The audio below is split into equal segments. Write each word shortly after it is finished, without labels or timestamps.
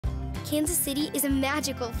Kansas City is a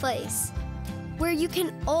magical place where you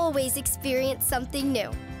can always experience something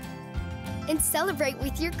new and celebrate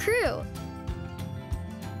with your crew.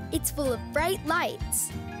 It's full of bright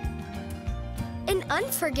lights and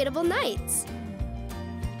unforgettable nights.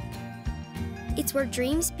 It's where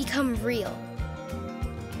dreams become real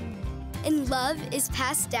and love is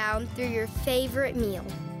passed down through your favorite meal.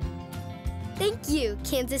 Thank you,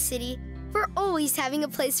 Kansas City, for always having a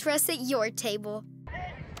place for us at your table.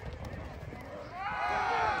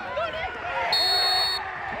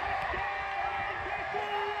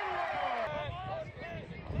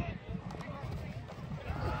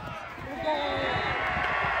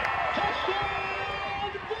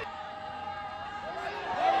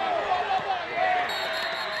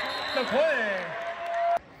 The play.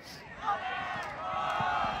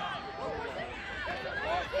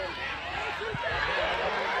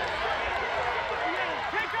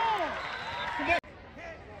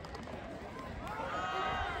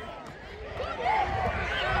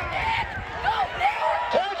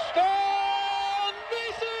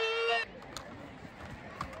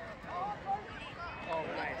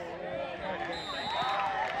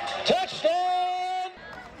 Touchdown!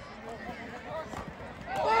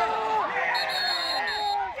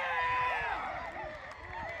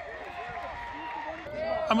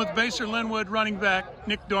 I'm with Basehor-Linwood running back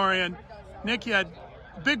Nick Dorian. Nick, you had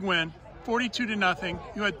a big win, 42-0.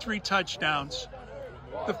 You had 3 touchdowns.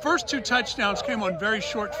 The first 2 touchdowns came on very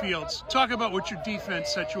short fields. Talk about what your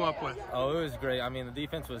defense set you up with. Oh, it was great. I mean, the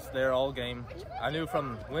defense was there all game. I knew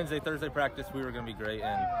from Wednesday, Thursday practice we were going to be great,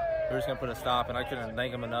 and we were just going to put a stop, and I couldn't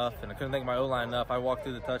thank them enough, and I couldn't thank my O-line enough. I walked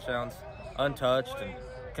through the touchdowns untouched, and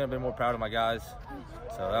couldn't have been more proud of my guys.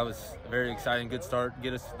 So that was a very exciting, good start,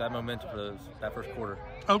 get us that momentum for that first quarter.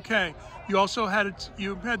 Okay. You also had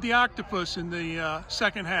the octopus in the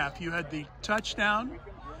second half. You had the touchdown.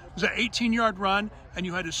 It was an 18-yard run, and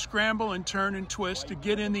you had to scramble and turn and twist to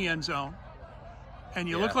get in the end zone. And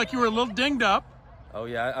you looked like you were a little dinged up. Oh,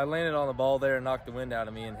 yeah. I landed on the ball there and knocked the wind out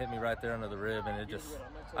of me and hit me right there under the rib. And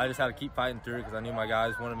I just had to keep fighting through because I knew my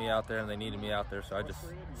guys wanted me out there and they needed me out there. So I just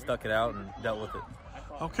stuck it out and dealt with it.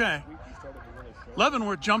 Okay.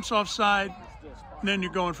 Leavenworth jumps offside, and then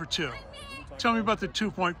you're going for 2. Tell me about the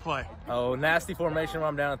 2-point play. Oh, nasty formation when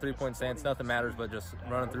I'm down a 3-point stance. Nothing matters but just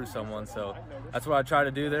running through someone. So that's what I try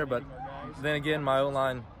to do there. But then again, my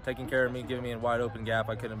O-line taking care of me, giving me a wide open gap.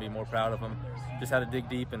 I couldn't be more proud of them. Just had to dig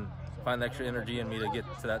deep and find the extra energy in me to get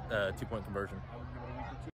to that 2-point conversion.